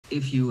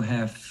if you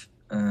have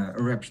a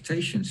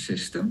reputation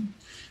system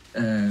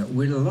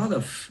with a lot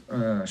of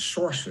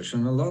sources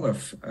and a lot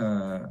of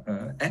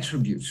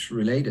attributes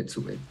related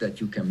to it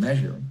that you can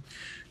measure,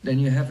 then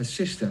you have a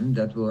system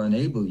that will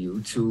enable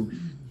you to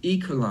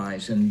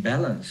equalize and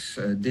balance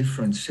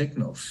different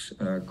signals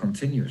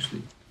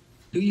continuously.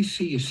 Do you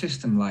see a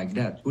system like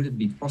that? Would it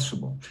be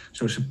possible?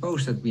 So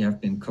suppose that we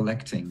have been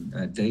collecting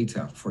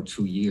data for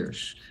 2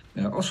 years,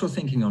 also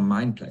thinking on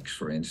Mindplex,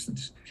 for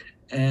instance,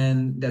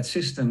 and that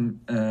system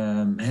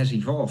has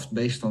evolved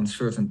based on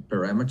certain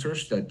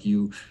parameters that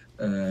you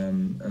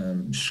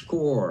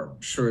score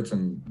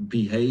certain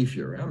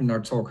behavior. I'm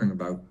not talking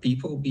about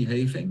people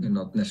behaving and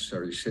not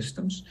necessarily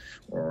systems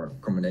or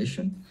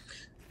combination.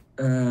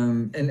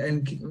 And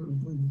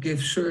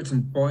give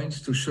certain points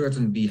to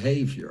certain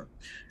behavior.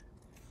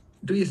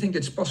 Do you think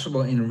it's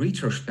possible in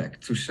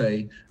retrospect to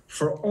say,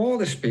 for all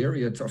this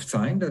period of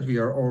time that we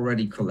are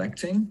already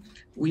collecting,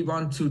 we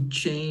want to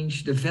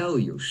change the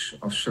values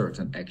of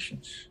certain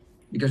actions?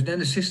 Because then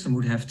the system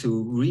would have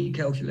to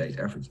recalculate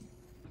everything.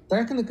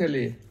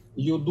 Technically,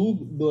 you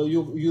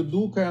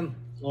can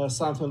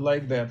something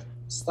like that.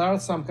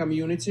 Start some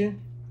community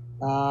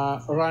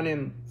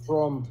running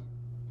from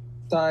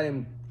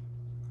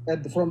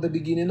the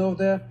beginning of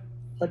the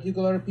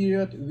particular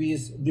period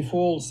with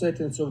default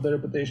settings of the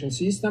reputation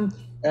system,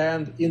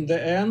 and in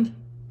the end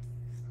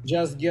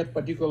just get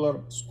particular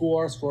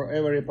scores for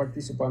every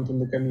participant in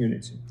the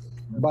community.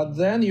 But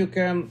then you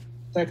can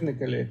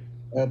technically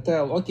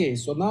tell, okay,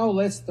 so now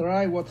let's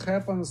try what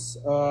happens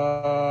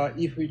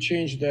if we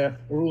change the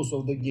rules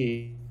of the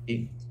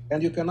game.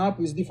 And you come up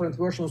with different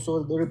versions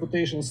of the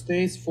reputation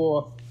states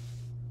for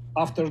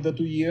after the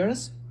 2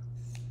 years,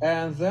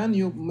 and then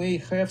you may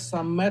have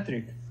some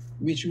metric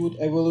which would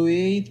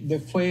evaluate the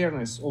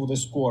fairness of the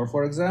score.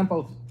 For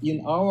example,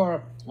 in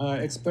our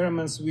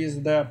experiments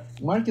with the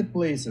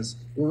marketplaces,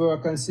 we were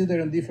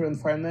considering different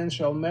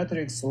financial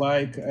metrics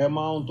like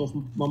amount of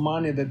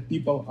money that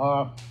people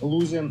are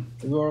losing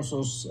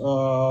versus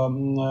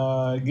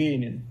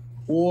gaining,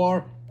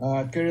 or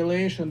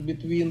correlation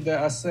between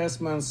the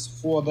assessments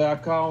for the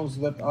accounts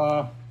that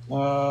are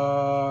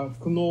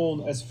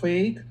known as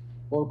fake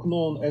or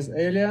known as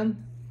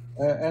alien,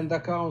 and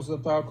accounts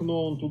that are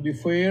known to be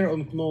fair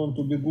and known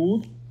to be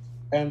good.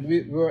 And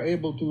we were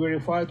able to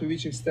verify to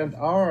which extent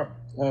our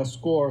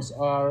scores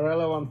are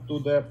relevant to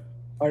the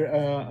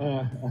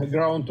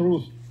ground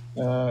truth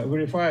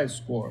verified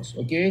scores,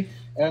 okay?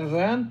 And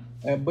then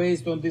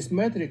based on this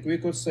metric, we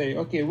could say,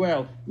 okay,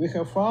 well, we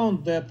have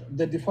found that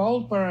the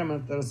default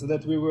parameters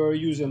that we were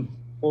using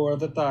over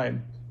the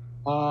time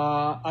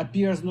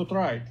appears not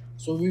right.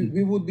 So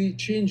we would be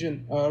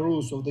changing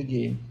rules of the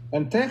game.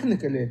 And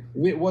technically,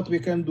 what we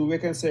can do, we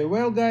can say,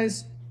 well,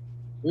 guys,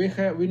 we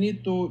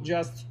need to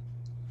just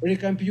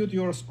recompute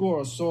your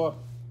scores. So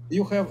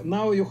you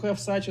have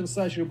such and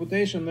such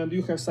reputation, and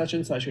you have such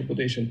and such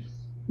reputation.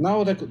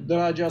 Now there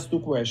are just 2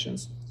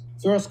 questions.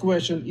 First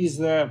question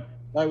is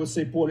I would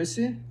say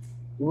policy,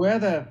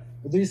 whether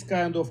this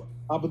kind of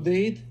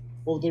update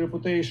of the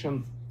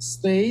reputation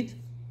state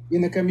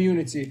in a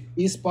community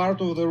is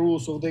part of the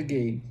rules of the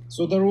game.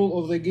 So the rule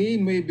of the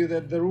game may be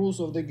that the rules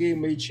of the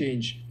game may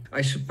change.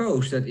 I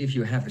suppose that if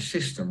you have a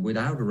system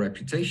without a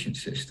reputation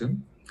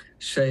system,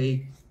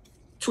 say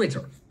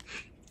Twitter,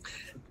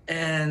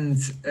 and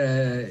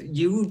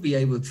you would be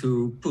able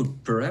to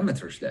put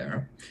parameters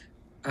there,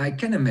 I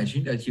can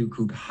imagine that you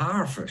could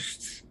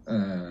harvest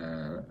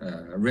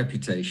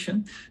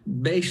reputation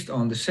based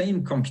on the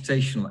same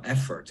computational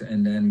effort,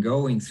 and then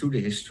going through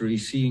the history,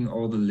 seeing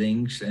all the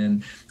links.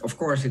 And of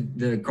course,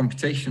 the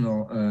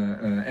computational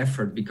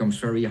effort becomes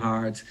very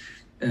hard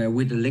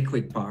with the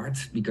liquid part,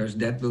 because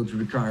that will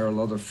require a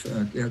lot of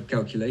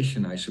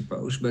calculation, I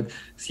suppose. But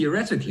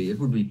theoretically, it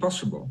would be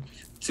possible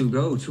to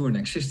go to an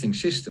existing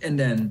system and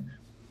then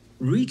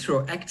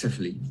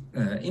retroactively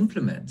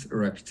implement a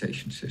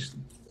reputation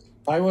system.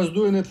 I was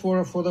doing it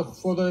for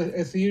the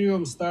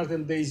Ethereum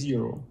starting day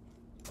 0,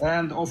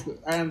 and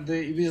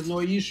with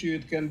no issue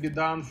it can be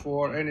done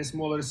for any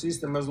smaller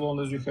system as long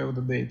as you have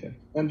the data,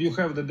 and you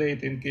have the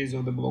data in case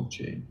of the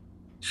blockchain.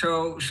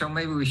 So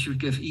maybe we should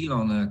give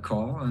Elon a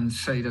call and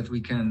say that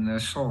we can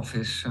solve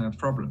his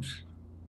problems.